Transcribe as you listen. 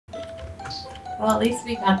Well, at least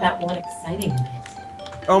we got that one exciting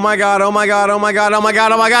bit. Oh my god, oh my god, oh my god, oh my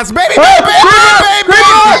god, oh my god. It's baby, baby, baby, baby!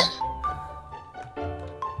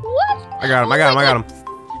 What? I got him, I got him, I got him.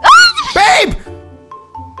 Babe!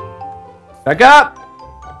 Back up!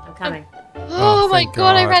 I'm coming. Oh my thank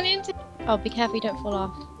god, I God. ran into. Oh, be careful, you don't fall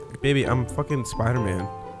off. Baby, I'm fucking Spider-Man.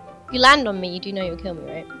 If you land on me, you do know you'll kill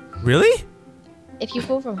me, right? Really? If you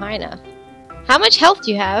fall from high enough. How much health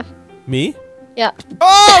do you have? Me? Yeah.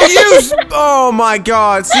 Oh, you! Oh my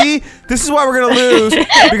god, see? This is why we're gonna lose,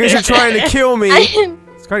 because you're trying to kill me.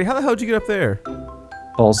 Scotty, how the hell did you get up there?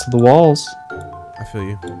 Balls to the walls. I feel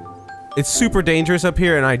you. It's super dangerous up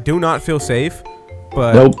here, and I do not feel safe,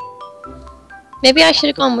 but... Nope. Maybe I should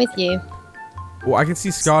have gone with you. Well, I can see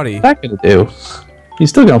Scotty. What's that gonna do? He's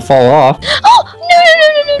still gonna fall off. Oh! No, no, no,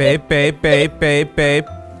 no, no! Babe, babe, babe, babe, babe.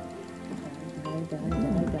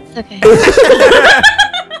 It's okay.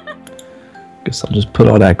 Guess I'll just put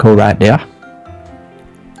all that coal right there.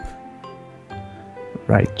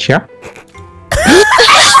 Right here.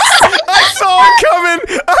 I saw it coming!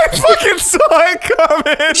 I fucking saw it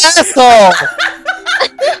coming! Asshole!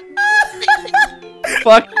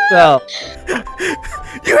 Fuck yourself.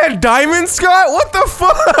 You had diamonds, Scott? What the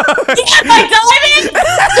fuck? You had my diamond!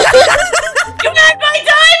 You had my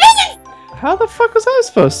diamond! How the fuck was I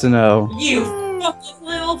supposed to know? You fucking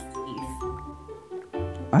little thief.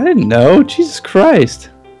 I didn't know. Jesus Christ.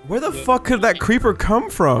 Where the fuck could that creeper come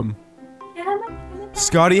from?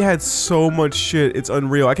 Scotty had so much shit, it's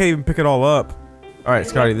unreal. I can't even pick it all up. Alright,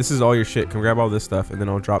 Scotty, this is all your shit. Come grab all this stuff, and then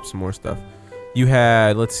I'll drop some more stuff. You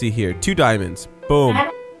had, let's see here, 2 diamonds. Boom.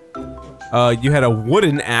 You had a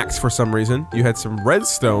wooden axe for some reason. You had some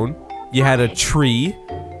redstone. You had a tree.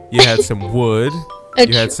 You had some wood.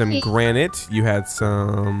 You had some granite. You had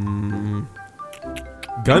some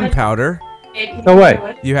gunpowder. No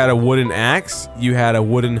way. You had a wooden axe. You had a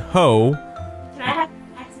wooden hoe. Can I have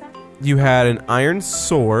an axe back? You had an iron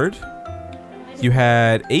sword. You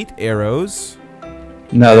had 8 arrows.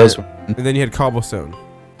 No, those were... And then you had cobblestone.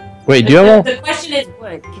 Wait, do you have all... The question is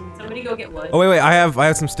wood. Can somebody go get wood? Oh wait, I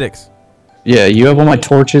have some sticks. Yeah, you have all my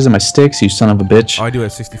torches and my sticks, you son of a bitch. Oh, I do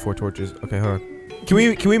have 64 torches. Okay, hold on. Can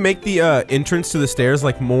we make the entrance to the stairs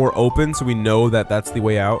like more open so we know that that's the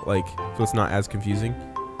way out, like so it's not as confusing?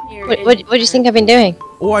 What do you think I've been doing?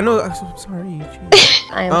 Oh, I know. I'm so sorry.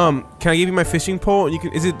 I am. Can I give you my fishing pole? You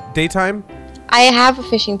can. Is it daytime? I have a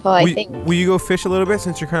fishing pole, I think. Will you go fish a little bit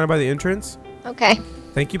since you're kind of by the entrance? Okay.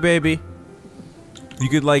 Thank you, baby. You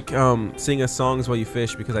could like sing us songs while you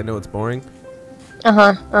fish because I know it's boring.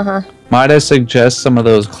 Might I suggest some of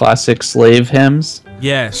those classic slave hymns?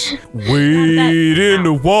 Yes. Wade in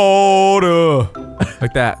the water.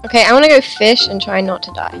 Like that. Okay, I want to go fish and try not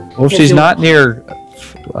to die. Well, if she's not near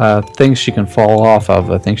things she can fall off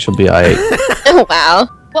of, I think she'll be alright. Oh, wow.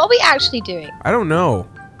 What are we actually doing? I don't know.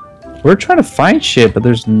 We're trying to find shit, but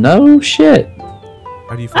there's no shit.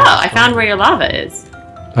 How do you find Oh, I found where your lava is.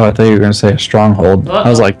 Oh, I thought you were going to say a stronghold. I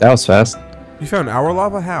was like, that was fast. You found our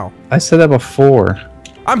lava? How? I said that before.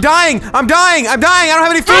 I'm dying! I'm dying! I'm dying! I don't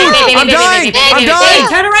have any food! I'm dying! I'm dying!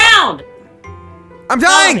 Turn around! I'm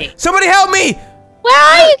dying! Somebody help me! Where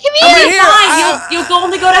are you? Come I'm here! right here! Fine, you'll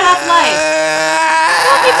only go to half-life.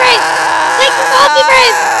 Coffee break! Take the coffee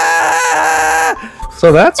break!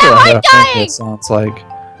 So that's Now what I'm that dying! sounds like.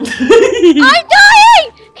 I'm dying!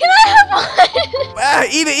 Can I have one?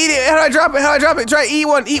 Eat it! Eat it! How do I drop it? How do I drop it? Try eat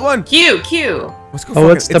one! Eat one! Q. Let's go. Oh,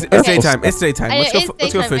 it's it's the daytime. stuff. It's daytime.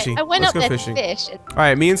 Let's go fishing. I went Let's up go there fishing. to fish. All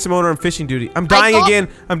right, me and Simone are on fishing duty. I'm dying again.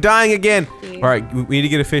 I'm dying again. All right, we need to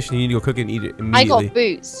get a fish and you need to go cook it and eat it I immediately. got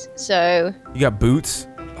boots, so... You got boots?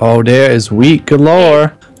 Oh, there is wheat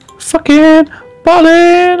galore. Fucking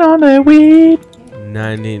ballin' on that wheat.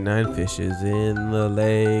 99 fishes in the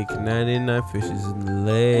lake. 99 fishes in the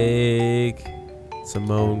lake.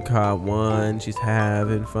 Simone caught one. She's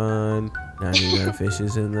having fun. 99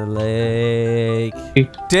 fishes in the lake.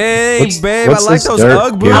 Dang, babe, I like those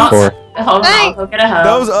Ugg boots. Hold on, go get a hoe.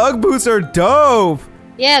 Those Ugg boots are dope.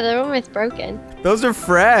 Yeah, they're almost broken. Those are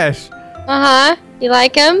fresh. Uh-huh. You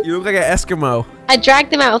like them? You look like an Eskimo. I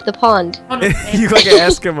dragged them out of the pond. You look like an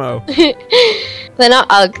Eskimo. They're not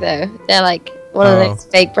Ugg, though. They're like one of those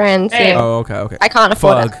fake brands. Hey. You know. Oh, okay. I can't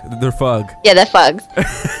afford Fug. They're Fug. Yeah, they're Fugs.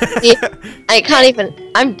 See, I can't even...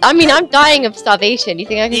 I'm dying of starvation. You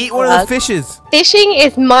think I can Eat one of the fishes. Fishing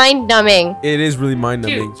is mind-numbing. It is really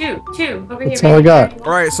mind-numbing. Two. Over That's here. all I got.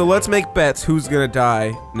 All right, so let's make bets. Who's gonna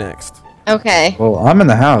die next? Okay. Well, I'm in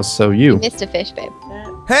the house, so you. Mr. Fish, babe.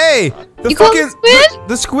 Hey, the You caught fucking the squid?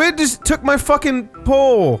 the squid just took my fucking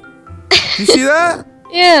pole. You see that?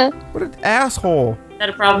 Yeah. What an asshole. Is that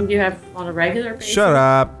a problem you have on a regular basis? Shut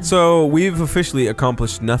up. So we've officially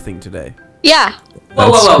accomplished nothing today. Yeah.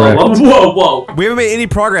 Whoa. We haven't made any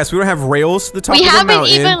progress. We don't have rails to the top We of the haven't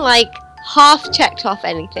mountain. even like half checked off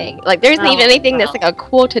anything. Like there isn't even anything that's like a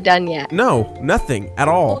quarter done yet. No, nothing at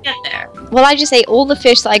all. We'll get there. Well, I just ate all the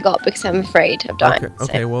fish that I got because I'm afraid of dying. Okay, so.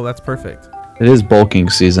 okay, well that's perfect. It is bulking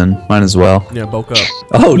season. Might as well. Yeah, bulk up.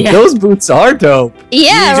 Oh, Yeah. those boots are dope. Yeah, You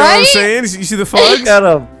know what I'm right? saying? You see the fugs? Got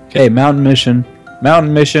 'em. Okay, mountain mission.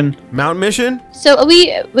 Mountain mission. Mountain mission? So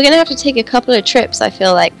we're gonna have to take a couple of trips, I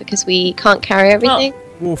feel like, because we can't carry everything.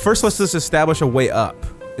 Well, first let's just establish a way up,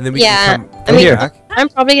 and then we Yeah, can come I mean- back. I'm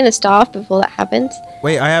probably gonna starve before that happens.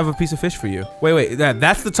 Wait, I have a piece of fish for you. Wait,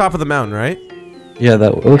 that's the top of the mountain, right? Yeah,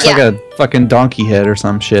 that looks like a fucking donkey head or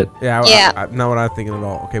some shit. Yeah, Yeah. not what I'm thinking at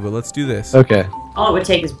all. Okay, but let's do this. Okay. All it would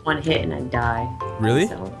take is one hit and I'd die. Really?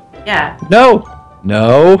 So, yeah. No.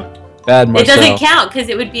 No. Bad It Marcel. doesn't count because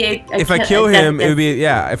it would be a If I kill him, it would be,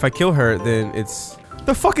 yeah, if I kill her, then it's...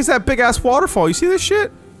 The fuck is that big-ass waterfall? You see this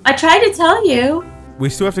shit? I tried to tell you. We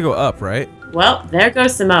still have to go up, right? Well, there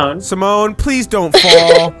goes Simone. Simone, please don't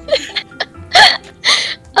fall.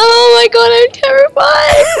 Oh my god, I'm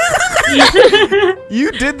terrified!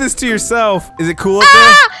 You did this to yourself. Is it cool up there?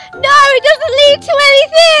 Ah! No, it doesn't lead to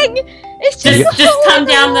anything! It's just come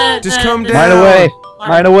down the. Just the- come the- down. Mine away.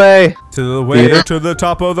 Mine away. To the way Yeah. to the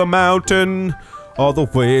top of the mountain. All the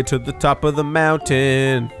way to the top of the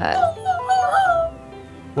mountain.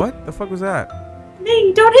 What the fuck was that?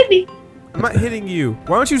 Me, don't hit me. I'm not hitting you.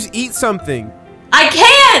 Why don't you just eat something? I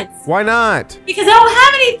can't Why not? because I don't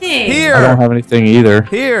have anything. Here. I don't have anything either.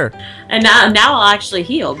 Here. And now I'll actually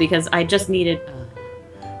heal because I just needed.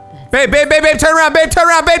 Babe, turn around, babe, turn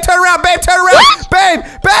around, babe, turn around, babe, turn around. Babe.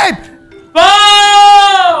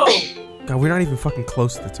 Whoa! God, we're not even fucking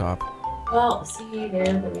close to the top. Well, see, there's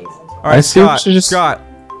the reason. All right, I see what Scott. you just- Scott.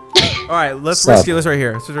 All right, let's Stop. risk it. Let's right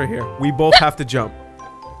here. Let's right here. We both have to jump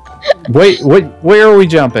Wait, where are we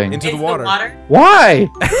jumping? into It's the water. Why?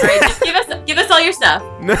 All right, just give us all your stuff.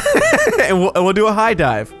 and we'll do a high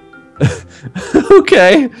dive.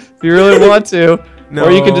 Okay, if you really want to. No.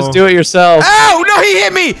 Or you can just do it yourself. Ow! No, he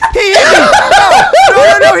hit me! He hit me!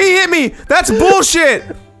 No, he hit me! That's bullshit!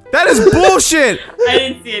 That is bullshit! I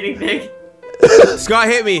didn't see anything. Scott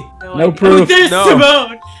hit me. No proof. There's No.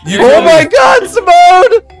 Simone. You Oh killed my me. god,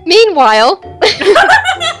 Simone! Meanwhile,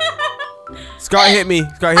 Scott hit me.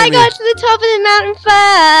 Scott I hit me. got to the top of the mountain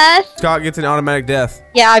first. Scott gets an automatic death.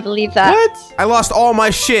 Yeah, I believe that. What? I lost all my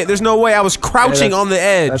shit. There's no way. I was crouching on the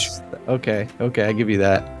edge. Okay, I give you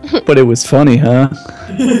that. But it was funny, huh?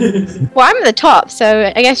 Well, I'm at the top,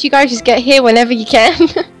 so I guess you guys just get here whenever you can.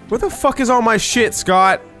 Where the fuck is all my shit,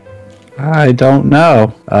 Scott? I don't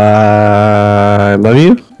know. I love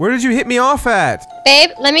you. Where did you hit me off at?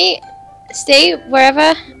 Babe, let me stay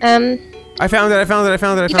wherever. I found it. I found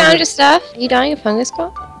You found your stuff? Are you dying of hunger,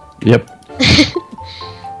 Scott? Yep.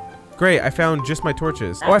 Great. I found just my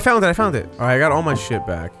torches. Oh, I found it. All right, I got all my shit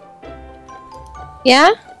back.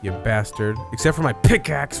 Yeah? You bastard. Except for my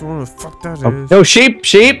pickaxe. What the fuck that is? Oh, no, sheep.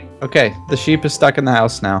 Okay, the sheep is stuck in the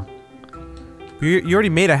house now. You already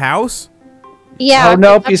made a house? Yeah. Oh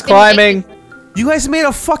nope, I'm he's gonna make climbing. You guys made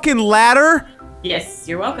a fucking ladder? Yes,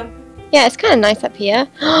 you're welcome. it- Yeah, it's kind of nice up here.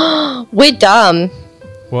 We're dumb.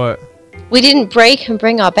 What? We didn't break and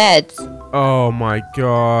bring our beds. Oh my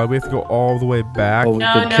god. We have to go all the way back. Oh, we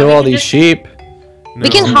No, could no, kill we all can these just- sheep. We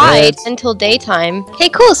can No. hide Beds. until daytime. Okay,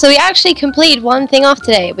 cool. So we actually completed one thing off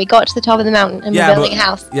today. We got to the top of the mountain and Yeah, we're building but- a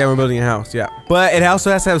house. Yeah, we're building a house, yeah. But it also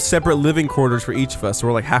has to have separate living quarters for each of us, so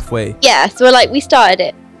we're like halfway. Yeah, so we're like, we started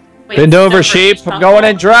it. Wait, Bend over, separate sheep. I'm going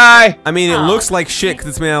in dry. I mean, it Oh. looks like shit because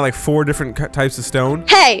it's made out of like 4 different types of stone.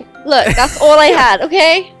 Hey, look, that's all I had,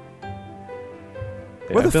 okay?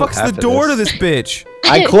 Where I the built fuck's half the of door to this bitch?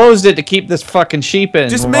 I closed it to keep this fucking sheep in.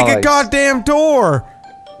 Just make a Like, goddamn door!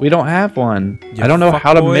 We don't have one. You I don't know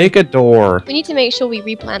how to fuckboy. make a door. We need to make sure we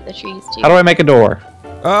replant the trees too. How do I make a door?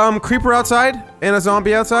 Creeper outside and a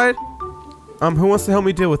zombie outside. Who wants to help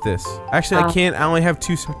me deal with this? Actually, I can't. I only have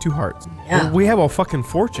two hearts. Yeah. We have a fucking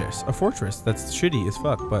fortress. A fortress that's shitty as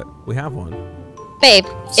fuck, but we have one. Babe,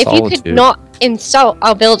 if you could Solitude. not insult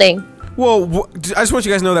our building. Well, I just want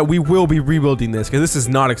you guys to know that we will be rebuilding this because this is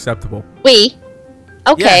not acceptable. We.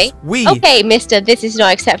 Okay. Yes, we. Okay, mister, this is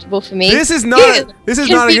not acceptable for me. This is not. You This is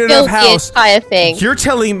can not a good rebuild enough house. the entire thing. You're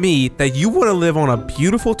telling me that you want to live on a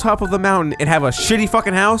beautiful top of the mountain and have a shitty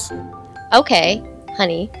fucking house? Okay,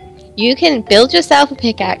 honey. You can build yourself a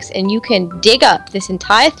pickaxe and you can dig up this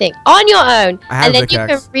entire thing on your own. I have And a then you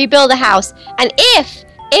pickaxe. can rebuild a house. And if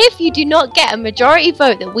you do not get a majority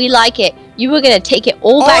vote that we like it, you are going to take it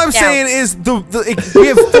all back All I'm down. saying is we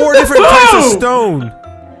have 4 different types of stone.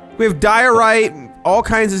 We have diorite, all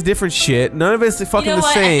kinds of different shit. None of it's fucking You know the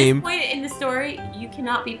what? same. At this point in the story, you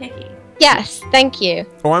cannot be picky. Yes, thank you.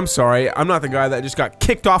 Oh, I'm sorry. I'm not the guy that just got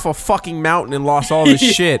kicked off a fucking mountain and lost all this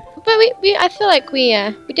shit. But I feel like we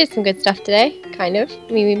did some good stuff today, kind of.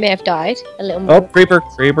 I mean, we may have died a little more. Oh, creeper.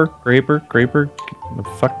 Get the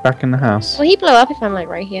fuck back in the house. Will he blow up if I'm like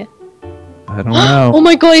right here? I don't know. Oh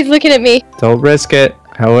my god, he's looking at me. Don't risk it.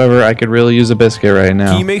 However, I could really use a biscuit right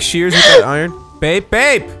now. Can you make shears with that iron?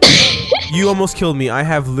 Babe! You almost killed me. I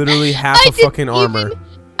have literally half a fucking armor.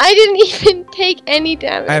 I didn't even take any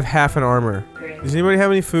damage. I have half an armor. Does anybody have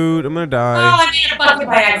any food? I'm gonna die. Oh, I made a bucket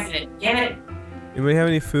by accident. Damn it. Anybody have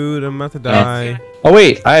any food? I'm about to die. Oh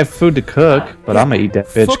wait, I have food to cook, but I'm gonna eat that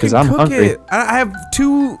bitch because I'm hungry. It. I have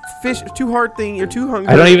 2 fish, 2 heart thing. You're 2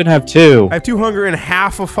 hungry. I don't even have 2. I have 2 hunger and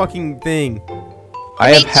half a fucking thing. I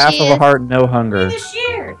have half of a heart, no hunger. This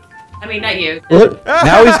year. I mean, not you. Look,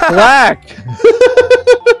 now he's black.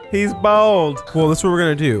 He's bald. Well, that's what we're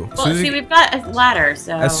gonna do. Well, see, we've got a ladder,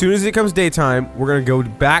 so. As soon as it comes daytime, we're gonna go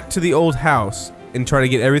back to the old house and try to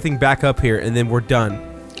get everything back up here, and then we're done.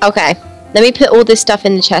 Okay. Let me put all this stuff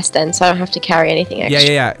in the chest then, so I don't have to carry anything extra.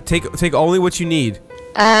 Yeah. Take only what you need.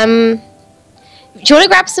 Do you want to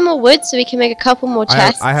grab some more wood so we can make a couple more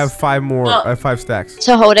chests? I have 5 more. Well, I have 5 stacks.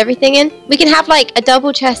 To hold everything in? We can have like a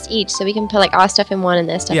double chest each, so we can put like our stuff in one and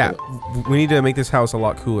their stuff in. Yeah, we need to make this house a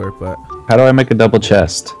lot cooler, but. How do I make a double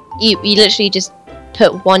chest? You literally just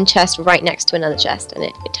put one chest right next to another chest, and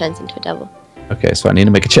it turns into a double. Okay, so I need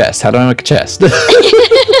to make a chest. How do I make a chest? The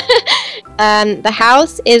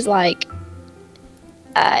house is like,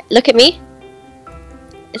 look at me.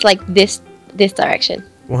 It's like this direction.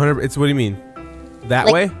 100. It's what do you mean? That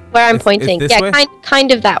Like, way? where I'm pointing. This Yeah, way?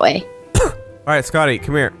 kind of that way. All right, Scotty,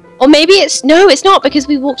 come here. Or maybe it's not because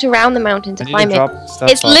we walked around the mountain to I need climb to it. drop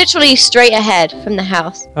stuff It's off. literally straight ahead from the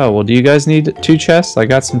house. Oh, well, do you guys need 2 chests? I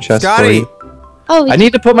got some chests for Scotty, you. Oh, I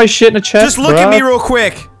need to put my shit in a chest, just look at me real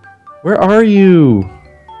quick. Where are you?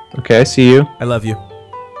 Okay, I see you. I love you.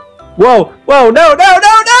 Whoa, no!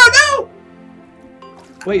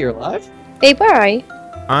 Wait, you're alive? babe, where are you?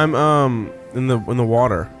 I'm in the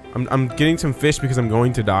water. I'm getting some fish because I'm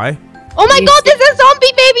going to die. Oh my god, there's a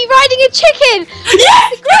zombie baby riding a chicken!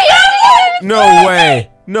 Yes! Great! No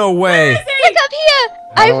way. No way. Look up here!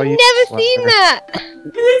 How I've are you never seen that!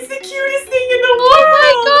 It's the cutest thing in the world. Oh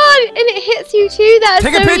my god! And it hits you too, that's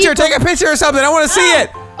Take so a picture. evil. Take a picture or something. I want to see it.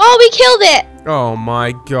 Oh, we killed it! Oh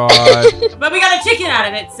my god. But we got a chicken out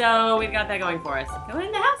of it, so we've got that going for us. Go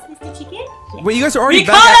in the house, Mr. Chicken. Yeah. Wait, you guys are already We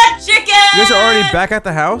call back. that chicken! You guys are already back at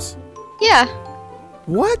the house? Yeah.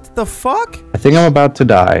 What the fuck? I think I'm about to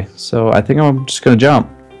die, so I think I'm just gonna jump.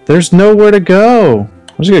 There's nowhere to go.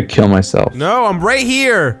 I'm just gonna kill myself. No, I'm right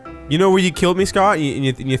here. You know where you killed me, Scott? And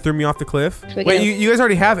you threw me off the cliff? Wait, you guys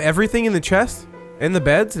already have everything in the chest? And the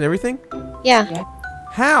beds and everything? Yeah.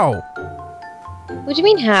 How? What do you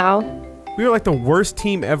mean, how? We were like the worst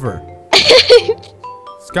team ever.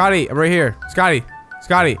 Scotty, I'm right here. Scotty.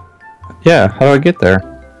 Yeah, how do I get there?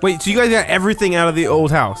 Wait, so you guys got everything out of the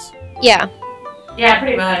old house? Yeah. Yeah,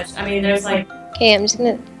 pretty much. I mean, there's like... Okay, I'm just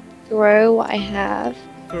gonna throw what I have.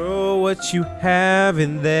 Throw what you have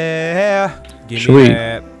in there. Give Should me we-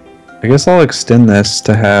 that. I guess I'll extend this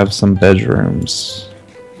to have some bedrooms.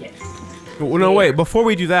 Yes. Well, no, wait. Before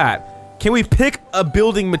we do that, can we pick a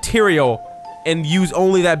building material and use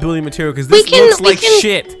only that building material? Because this looks like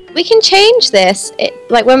shit. We can change this.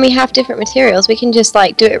 Like when we have different materials, we can just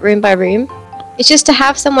like do it room by room. It's just to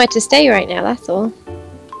have somewhere to stay right now, that's all.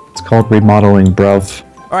 It's called remodeling, bruv.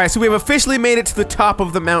 All right, so we have officially made it to the top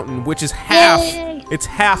of the mountain, which is half. Yay. It's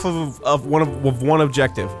half of one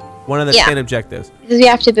objective. One of the 10 objectives. Because we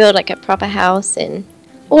have to build like a proper house and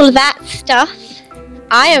all of that stuff.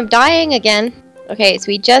 I am dying again. Okay, so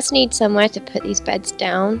we just need somewhere to put these beds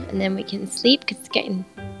down and then we can sleep because it's getting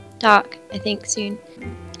dark, I think, soon.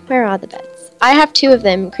 Where are the beds? I have 2 of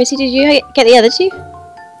them. Chrissy, did you get the other 2?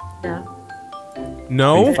 No. Are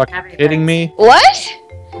No? you fucking kidding me? What?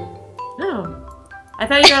 No. I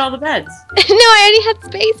thought you got all the beds. No, I only had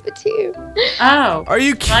space for 2. Oh. Are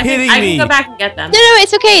you Well, kidding I me? can go back and get them. No,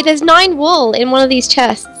 it's okay. There's 9 wool in one of these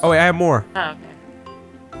chests. Oh wait, I have more. Oh,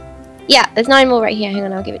 okay. Yeah, there's 9 wool right here. Hang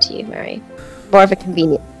on, I'll give it to you. Where are you? More of a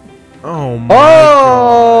convenient. Oh my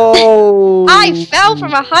god. Oh! I fell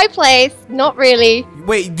from a high place. Not really.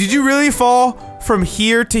 Wait, did you really fall from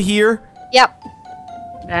here to here? Yep.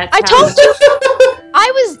 That's I how- told you.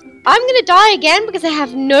 I'm gonna die again because I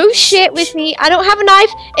have no shit with me. I don't have a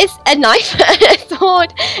knife. It's a knife, a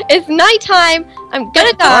sword. It's nighttime. I'm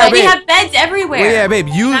gonna die. Alright, We babe. have beds everywhere. Wait, yeah, babe,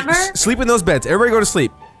 you Remember? sleep in those beds. Everybody go to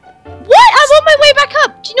sleep. What? I'm on my way back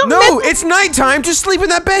up. Do you not No, remember? it's nighttime. Just sleep in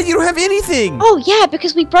that bed. You don't have anything. Oh, yeah,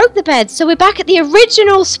 because we broke the bed, so we're back at the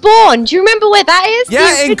original spawn. Do you remember where that is? The Yeah,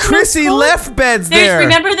 and original Chrissy spawn? left beds there.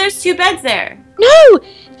 Remember, there's 2 beds there. No,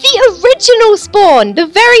 the original spawn. The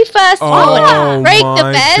very first spawn. Oh Break my the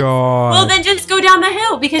bed. God. Well, then just go down the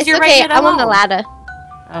hill because It's you're okay, right near the I'm on the home. ladder.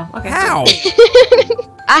 Oh, okay. How?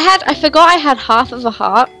 I forgot I had half of a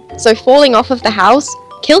heart, so falling off of the house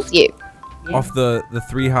kills you. Off the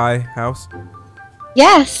 3 high house.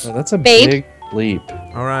 Yes. Oh, that's a Babe. big leap.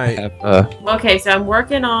 All right. Okay, so I'm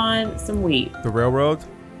working on some wheat. The railroad.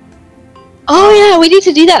 Oh yeah, we need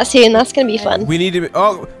to do that soon. That's gonna be fun. We need to.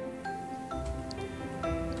 Oh.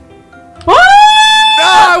 What?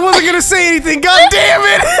 Ah, I wasn't gonna say anything. God damn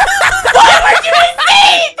it! Why would you say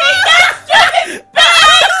anything? That's just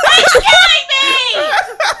bad! It's killing me!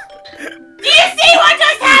 Do you see what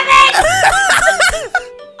just happened?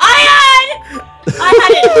 I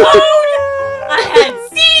had it mowed. I had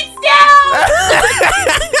seeds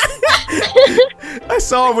down. I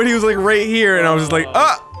saw him when he was like right here, and I was just like,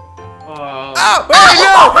 oh, Oh. wait,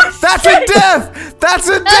 no! That's a death! That's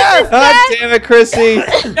a death! God damn it, Chrissy!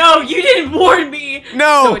 No, you didn't warn me.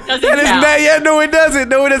 No, So it doesn't that is count. not. Yeah, no, it doesn't.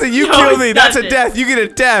 No, it doesn't. You No, killed it me. That's a doesn't. death. You get a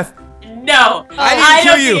death. No, I didn't don't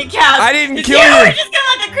kill you. think it counts. I didn't 'Cause kill you. you. were just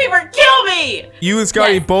gonna let the creeper kill me. You and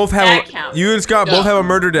Scotty Yes, both have. that counts. You and Scott both have a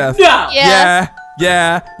murder death. No. Yeah.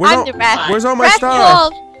 Yeah. Where's I'm all, the rest. where's all my Rest stuff?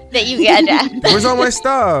 told that you get a death. Where's all my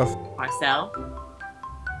stuff? Marcel.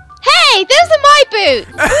 Hey, those are my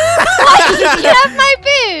boots. Why did you have my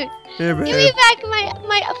boots? Yeah, Give me babe. back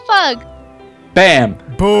my fug. Bam!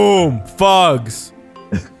 Boom. Fugs.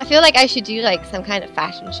 I feel like I should do like some kind of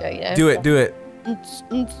fashion show, you know? Do it. Do it.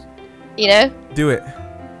 You know? Do it.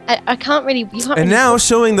 I can't really. You can't. And really now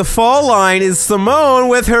showing the fall line is Simone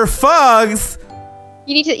with her fugs.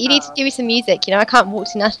 You need to give me some music. You know, I can't walk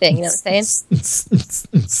to nothing. You know what I'm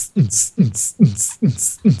saying?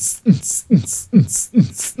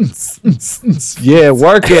 Yeah,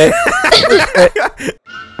 work it!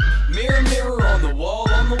 Mirror, mirror on the wall,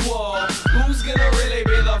 who's gonna really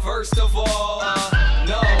be the first of all?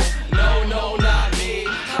 No, not me.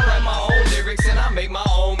 I write my own lyrics and I make my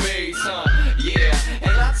own beats, yeah,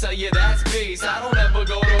 and I tell you that's peace. I don't ever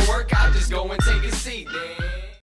go to work, I just go and take a seat, damn.